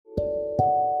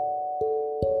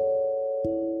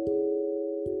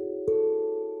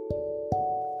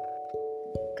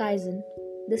Kaizen,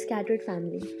 The Scattered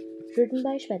Family, written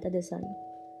by Shweta Desai.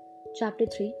 Chapter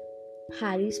 3,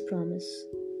 Harry's Promise.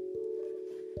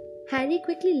 Harry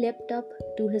quickly leapt up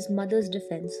to his mother's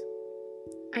defense.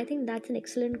 I think that's an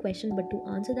excellent question, but to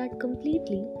answer that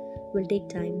completely will take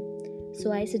time.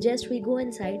 So I suggest we go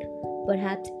inside,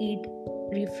 perhaps eat,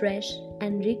 refresh,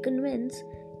 and reconvince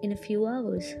in a few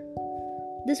hours.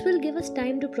 This will give us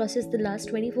time to process the last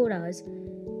 24 hours,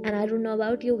 and I don't know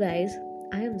about you guys,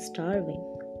 I am starving.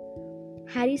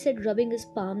 Harry said, rubbing his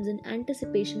palms in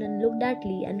anticipation, and looked at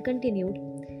Lee and continued,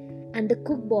 and the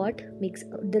cook bot makes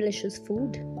delicious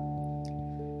food.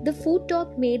 The food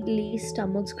talk made Lee's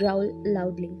stomach growl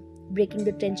loudly, breaking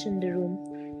the tension in the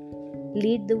room.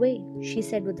 Lead the way, she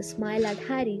said with a smile at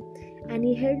Harry, and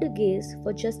he held her gaze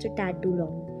for just a tad too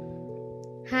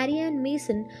long. Harry and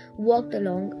Mason walked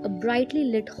along a brightly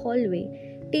lit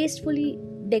hallway, tastefully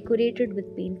decorated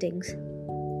with paintings.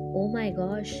 Oh my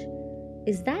gosh,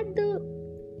 is that the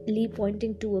Lee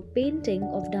pointing to a painting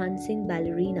of dancing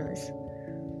ballerinas?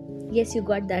 Yes, you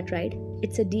got that right.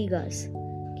 It's a Degas.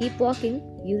 Keep walking,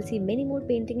 you'll see many more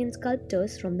painting and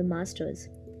sculptures from the masters.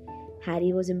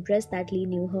 Harry was impressed that Lee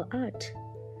knew her art.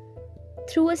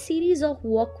 Through a series of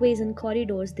walkways and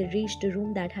corridors, they reached a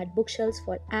room that had bookshelves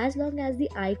for as long as the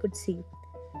eye could see.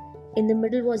 In the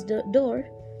middle was the door,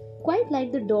 quite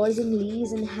like the doors in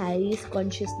Lee's and Harry's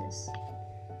consciousness.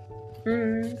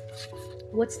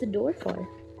 What's the door for?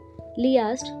 Lee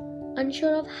asked,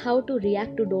 unsure of how to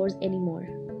react to doors anymore.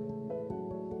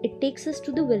 It takes us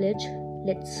to the village.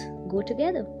 Let's go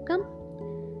together. Come.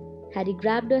 Harry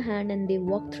grabbed her hand and they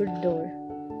walked through the door.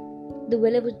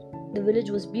 The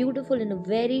village was beautiful in a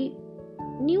very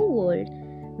new world,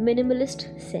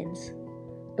 minimalist sense.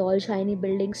 Tall, shiny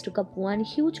buildings took up one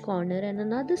huge corner, and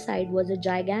another side was a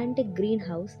gigantic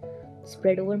greenhouse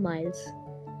spread over miles.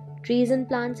 Trees and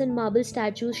plants and marble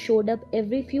statues showed up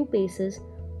every few paces,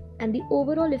 and the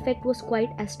overall effect was quite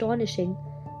astonishing,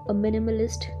 a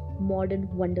minimalist modern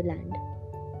wonderland.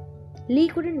 Lee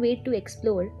couldn't wait to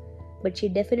explore, but she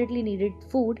definitely needed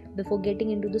food before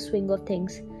getting into the swing of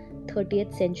things,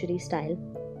 30th century style.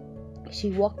 She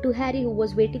walked to Harry, who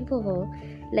was waiting for her,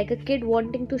 like a kid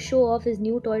wanting to show off his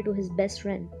new toy to his best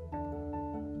friend.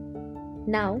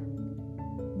 Now,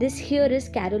 this here is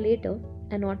Carolator,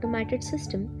 an automated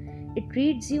system. It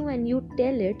reads you and you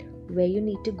tell it where you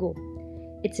need to go.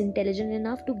 It's intelligent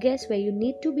enough to guess where you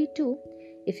need to be too.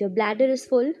 If your bladder is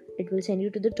full, it will send you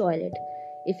to the toilet.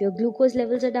 If your glucose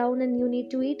levels are down and you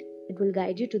need to eat, it will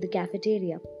guide you to the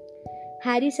cafeteria.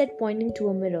 Harry said, pointing to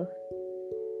a mirror.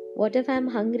 What if I'm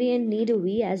hungry and need a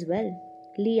wee as well?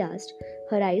 Lee asked,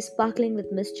 her eyes sparkling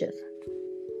with mischief.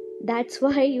 That's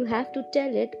why you have to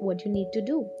tell it what you need to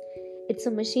do. It's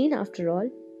a machine after all,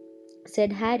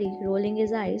 said Harry, rolling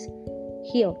his eyes.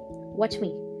 Here, watch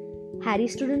me. Harry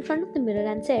stood in front of the mirror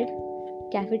and said,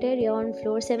 Cafeteria on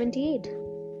floor 78.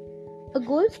 A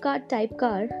golf cart type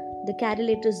car, the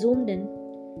carolator zoomed in.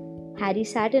 Harry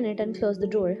sat in it and closed the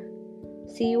door.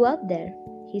 See you up there,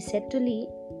 he said to Lee,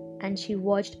 and she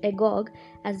watched agog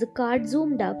as the cart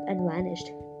zoomed up and vanished.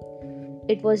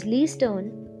 It was Lee's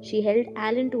turn. She held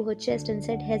Alan to her chest and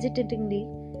said hesitatingly,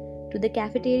 to the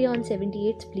cafeteria on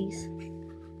 78th, please.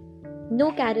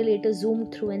 No carolator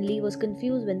zoomed through, and Lee was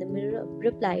confused when the mirror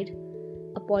replied,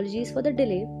 Apologies for the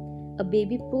delay. A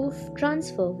baby-proof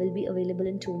transfer will be available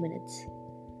in 2 minutes.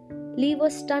 Lee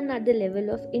was stunned at the level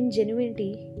of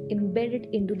ingenuity embedded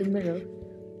into the mirror.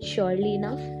 Surely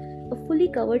enough, a fully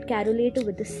covered carolator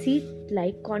with a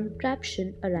seat-like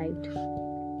contraption arrived.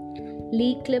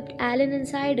 Lee clipped Alan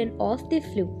inside and off they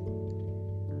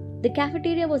flew. The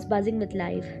cafeteria was buzzing with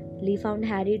life. Lee found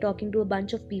Harry talking to a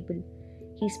bunch of people.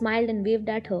 He smiled and waved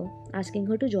at her, asking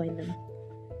her to join them.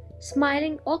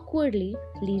 Smiling awkwardly,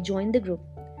 Lee joined the group.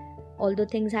 Although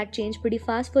things had changed pretty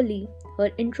fast for Lee,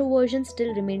 her introversion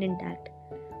still remained intact.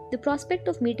 The prospect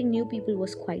of meeting new people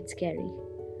was quite scary.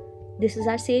 This is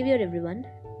our savior, everyone.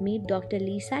 Meet Dr.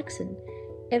 Lee Saxon.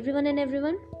 Everyone and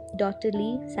everyone, Dr.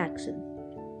 Lee Saxon,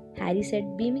 Harry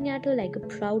said, beaming at her like a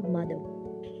proud mother.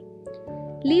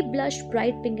 Lee blushed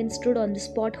bright pink and stood on the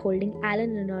spot holding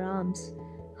Alan in her arms.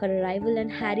 Her arrival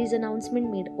and Harry's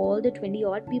announcement made all the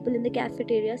 20-odd people in the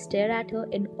cafeteria stare at her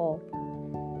in awe.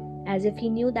 As if he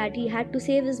knew that he had to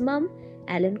save his mum,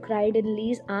 Alan cried in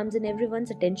Lee's arms and everyone's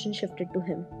attention shifted to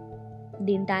him.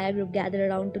 The entire group gathered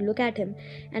around to look at him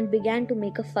and began to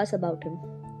make a fuss about him.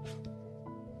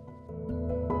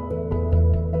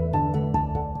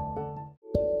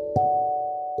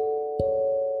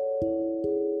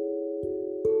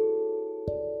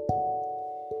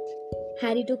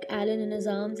 Harry took Alan in his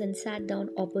arms and sat down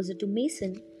opposite to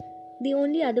Mason, the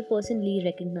only other person Lee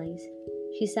recognized.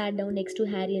 She sat down next to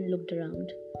Harry and looked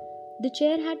around. The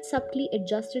chair had subtly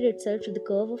adjusted itself to the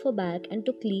curve of her back and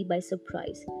took Lee by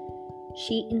surprise.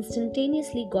 She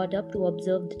instantaneously got up to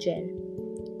observe the chair.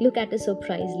 Look at her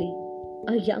surprise, Lee.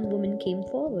 A young woman came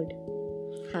forward.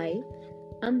 Hi,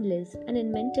 I'm Liz, an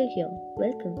inventor here.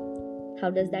 Welcome. How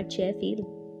does that chair feel?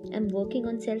 I'm working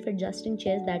on self adjusting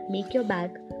chairs that make your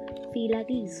back feel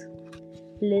at ease.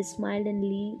 Liz smiled and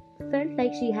Lee felt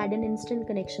like she had an instant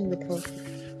connection with her.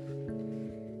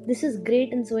 This is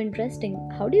great and so interesting.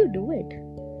 How do you do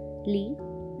it? Lee,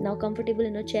 now comfortable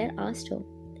in her chair, asked her.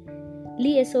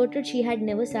 Lee asserted she had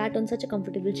never sat on such a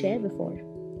comfortable chair before.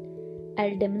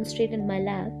 I'll demonstrate in my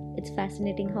lab. It's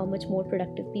fascinating how much more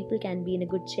productive people can be in a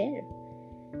good chair.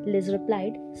 Liz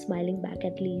replied, smiling back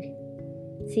at Lee.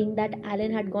 Seeing that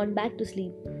Alan had gone back to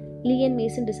sleep, Lee and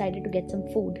Mason decided to get some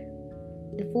food.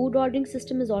 The food ordering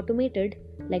system is automated,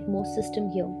 like most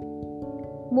systems here.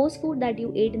 Most food that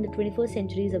you ate in the 21st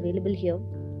century is available here.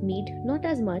 Meat, not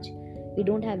as much. We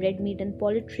don't have red meat and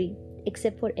poultry,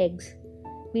 except for eggs.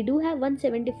 We do have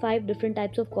 175 different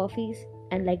types of coffees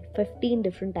and like 15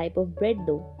 different type of bread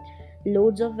though.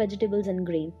 Loads of vegetables and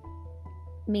grain.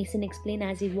 Mason explained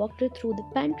as he walked her through the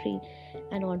pantry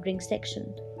and ordering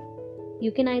section.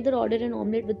 You can either order an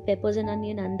omelette with peppers and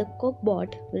onion and the cook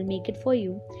bot will make it for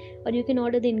you, or you can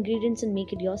order the ingredients and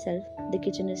make it yourself. The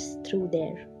kitchen is through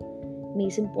there.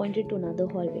 Mason pointed to another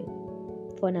hallway.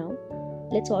 For now,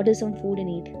 let's order some food and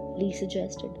eat, Lee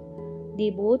suggested.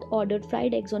 They both ordered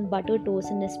fried eggs on buttered toast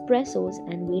and espressos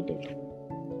and waited.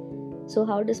 So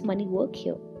how does money work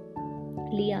here?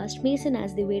 Lee asked Mason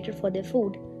as they waited for their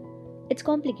food. It's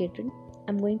complicated.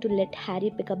 I'm going to let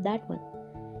Harry pick up that one,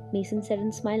 Mason said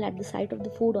and smiled at the sight of the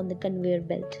food on the conveyor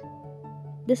belt.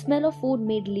 The smell of food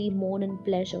made Lee moan in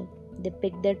pleasure. They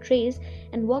picked their trays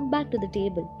and walked back to the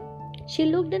table. She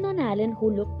looked in on Alan, who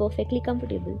looked perfectly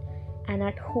comfortable and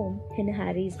at home in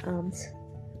Harry's arms.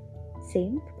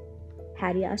 Same?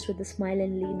 Harry asked with a smile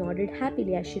and Lee nodded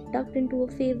happily as she tucked into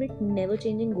her favorite,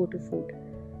 never-changing go-to food.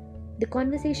 The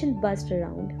conversation buzzed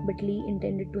around, but Lee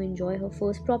intended to enjoy her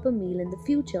first proper meal in the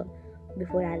future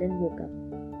before Alan woke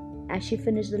up. As she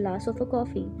finished the last of her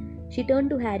coffee, she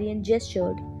turned to Harry and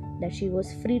gestured that she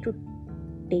was free to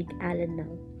take Alan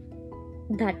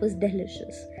now. That was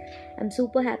delicious. I'm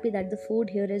super happy that the food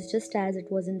here is just as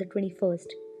it was in the 21st.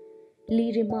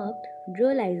 Lee remarked,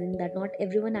 realizing that not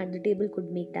everyone at the table could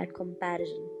make that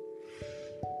comparison.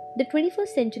 The 21st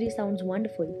century sounds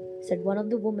wonderful, said one of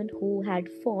the women who had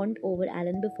fawned over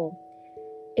Alan before.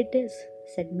 It is,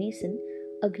 said Mason,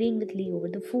 agreeing with Lee over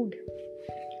the food.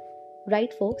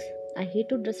 Right, folks, I hate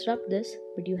to disrupt this,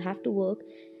 but you have to work,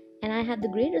 and I have the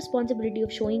great responsibility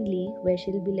of showing Lee where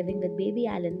she'll be living with baby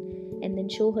Alan and then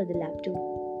show her the lab too.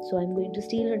 So I'm going to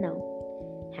steal her now,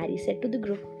 Harry said to the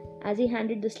group as he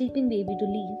handed the sleeping baby to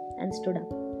Lee and stood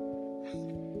up.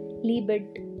 Lee bid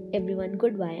everyone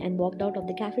goodbye and walked out of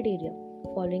the cafeteria,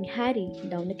 following Harry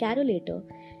down a carolator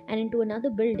and into another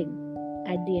building.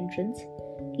 At the entrance,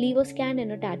 Lee was scanned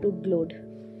and a tattooed glowed.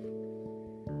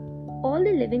 All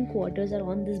the living quarters are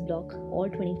on this block, all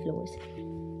 20 floors.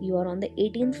 You are on the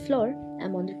 18th floor,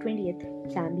 I'm on the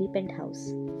 20th, family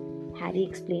penthouse, Harry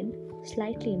explained,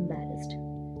 slightly embarrassed.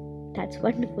 That's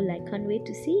wonderful, I can't wait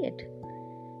to see it,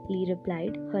 Lee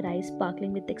replied, her eyes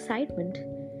sparkling with excitement.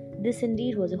 This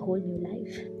indeed was a whole new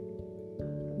life.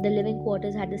 The living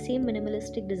quarters had the same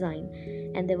minimalistic design,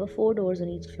 and there were 4 doors on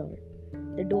each floor.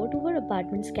 The door to her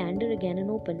apartment scanned her again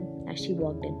and opened as she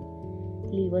walked in.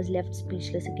 Lee was left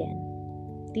speechless again.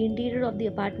 The interior of the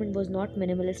apartment was not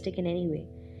minimalistic in any way.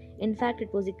 In fact,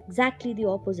 it was exactly the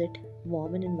opposite,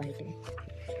 warm and inviting.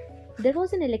 There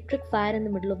was an electric fire in the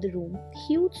middle of the room,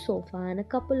 huge sofa, and a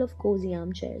couple of cozy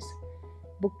armchairs.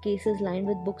 Bookcases lined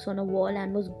with books on a wall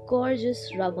and was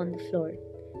gorgeous rug on the floor.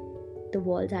 The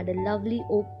walls had a lovely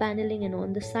oak paneling, and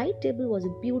on the side table was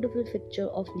a beautiful picture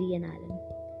of Lee and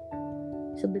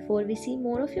Alan. So before we see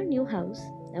more of your new house,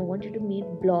 I want you to meet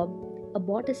Blob, a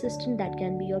bot assistant that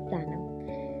can be your planner.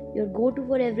 Your go-to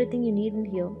for everything you need in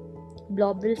here.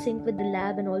 Blob will sync with the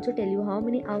lab and also tell you how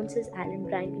many ounces Alan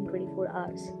drank in 24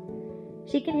 hours.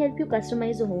 She can help you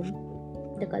customize the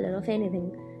home, the color of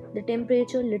anything, the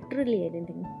temperature, literally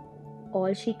anything.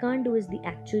 All she can't do is the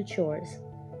actual chores.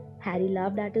 Harry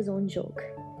laughed at his own joke.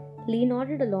 Lee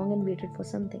nodded along and waited for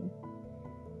something.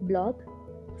 Blob,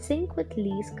 sync with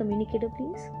Lee's communicator,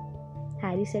 please,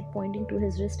 Harry said, pointing to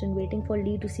his wrist and waiting for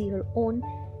Lee to see her own.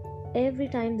 Every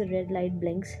time the red light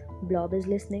blinks, Blob is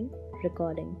listening,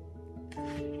 recording.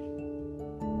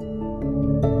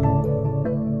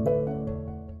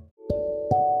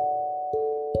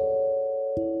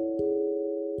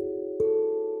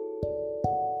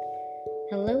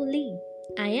 Hello, Lee.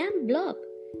 am Blob.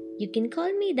 You can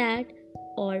call me that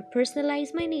or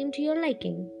personalize my name to your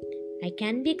liking. I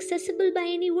can be accessible by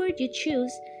any word you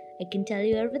choose. I can tell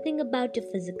you everything about your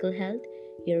physical health,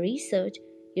 your research,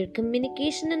 your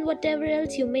communication, and whatever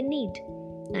else you may need.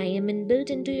 I am inbuilt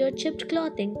into your chipped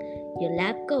clothing, your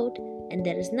lab coat, and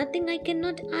there is nothing I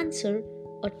cannot answer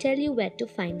or tell you where to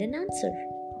find an answer.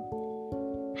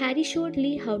 Harry showed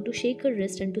Lee how to shake her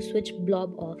wrist and to switch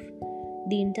Blob off.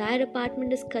 The entire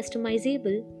apartment is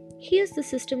customizable. Here's the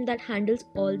system that handles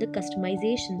all the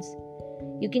customizations.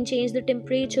 You can change the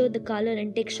temperature, the color,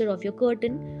 and texture of your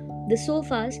curtain, the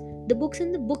sofas, the books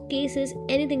in the bookcases,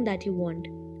 anything that you want.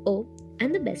 Oh,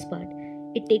 and the best part,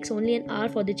 it takes only an hour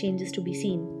for the changes to be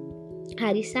seen.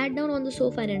 Harry sat down on the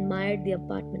sofa and admired the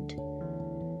apartment.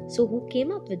 So, who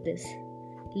came up with this?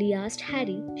 Lee asked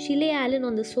Harry. She lay Alan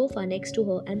on the sofa next to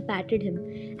her and patted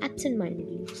him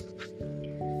absent-mindedly.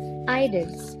 I did,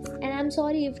 and I'm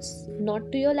sorry if it's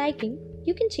not to your liking.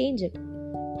 You can change it.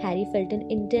 Harry felt an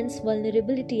intense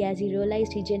vulnerability as he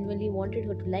realized he genuinely wanted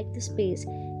her to like the space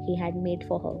he had made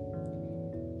for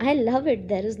her. I love it,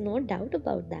 there is no doubt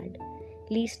about that.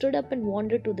 Lee stood up and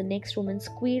wandered to the next room and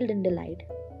squealed in delight.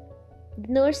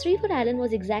 The nursery for Alan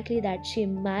was exactly that she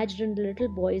imagined the little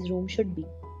boy's room should be.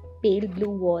 Pale blue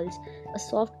walls, a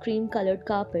soft cream-colored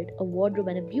carpet, a wardrobe,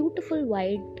 and a beautiful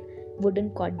white wooden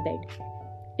cot bed.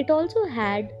 It also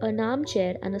had an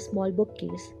armchair and a small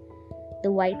bookcase.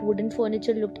 The white wooden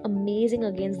furniture looked amazing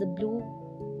against the blue,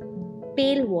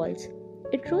 pale walls.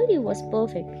 It really was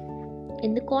perfect.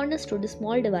 In the corner stood a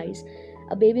small device,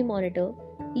 a baby monitor.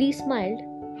 Lee smiled.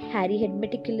 Harry had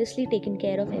meticulously taken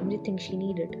care of everything she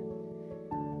needed.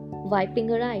 Wiping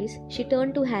her eyes, she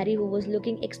turned to Harry, who was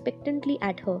looking expectantly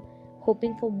at her,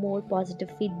 hoping for more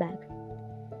positive feedback.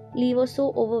 Lee was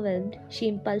so overwhelmed, she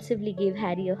impulsively gave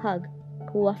Harry a hug,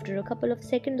 who, after a couple of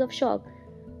seconds of shock,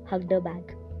 hugged her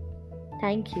back.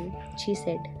 Thank you, she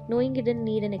said, knowing he didn't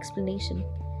need an explanation.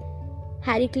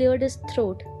 Harry cleared his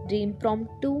throat. The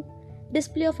impromptu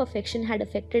display of affection had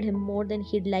affected him more than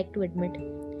he'd like to admit.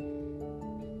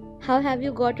 How have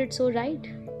you got it so right?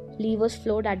 Lee was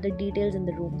floored at the details in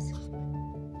the rooms.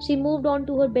 She moved on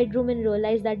to her bedroom and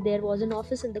realized that there was an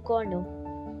office in the corner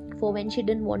for when she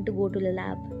didn't want to go to the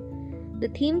lab. The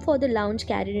theme for the lounge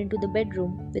carried into the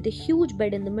bedroom with a huge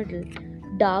bed in the middle,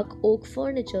 dark oak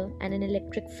furniture, and an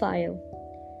electric fire.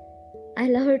 I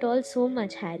love it all so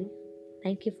much, Harry.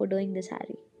 Thank you for doing this,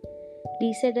 Harry.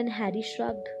 Lee said, and Harry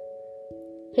shrugged.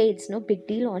 Hey, it's no big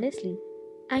deal, honestly.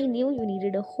 I knew you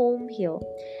needed a home here,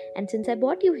 and since I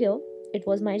brought you here, it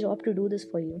was my job to do this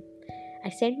for you. I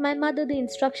sent my mother the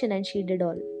instruction and she did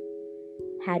all.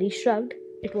 Harry shrugged.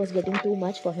 It was getting too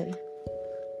much for him.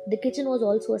 The kitchen was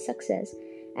also a success,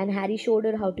 and Harry showed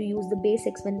her how to use the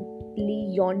basics when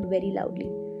Lee yawned very loudly.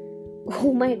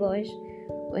 Oh my gosh,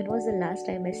 when was the last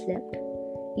time I slept?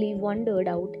 Lee wondered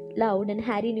out loud, and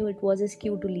Harry knew it was his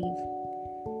cue to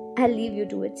leave. I'll leave you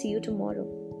to it. See you tomorrow.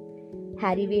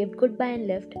 Harry waved goodbye and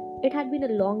left. It had been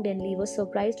a long day, and Lee was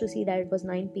surprised to see that it was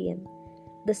 9 p.m.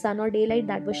 The sun or daylight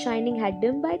that was shining had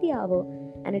dimmed by the hour,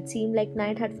 and it seemed like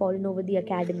night had fallen over the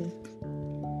academy.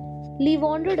 Lee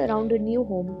wandered around her new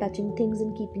home, touching things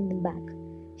and keeping them back.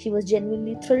 She was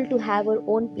genuinely thrilled to have her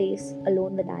own place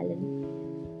alone with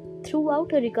Alan.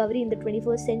 Throughout her recovery in the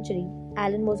 21st century,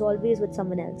 Alan was always with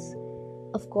someone else.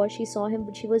 Of course, she saw him,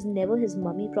 but she was never his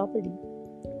mummy properly.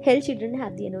 Hell, she didn't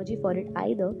have the energy for it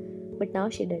either, but now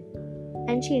she did.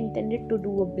 And she intended to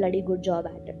do a bloody good job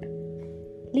at it.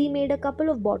 Lee made a couple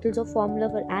of bottles of formula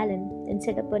for Alan and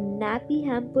set up a nappy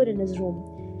hamper in his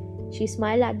room. She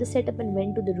smiled at the setup and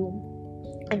went to the room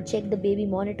and checked the baby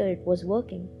monitor. It was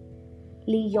working.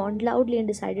 Lee yawned loudly and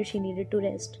decided she needed to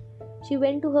rest. She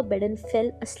went to her bed and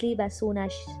fell asleep as soon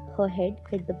as her head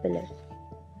hit the pillow.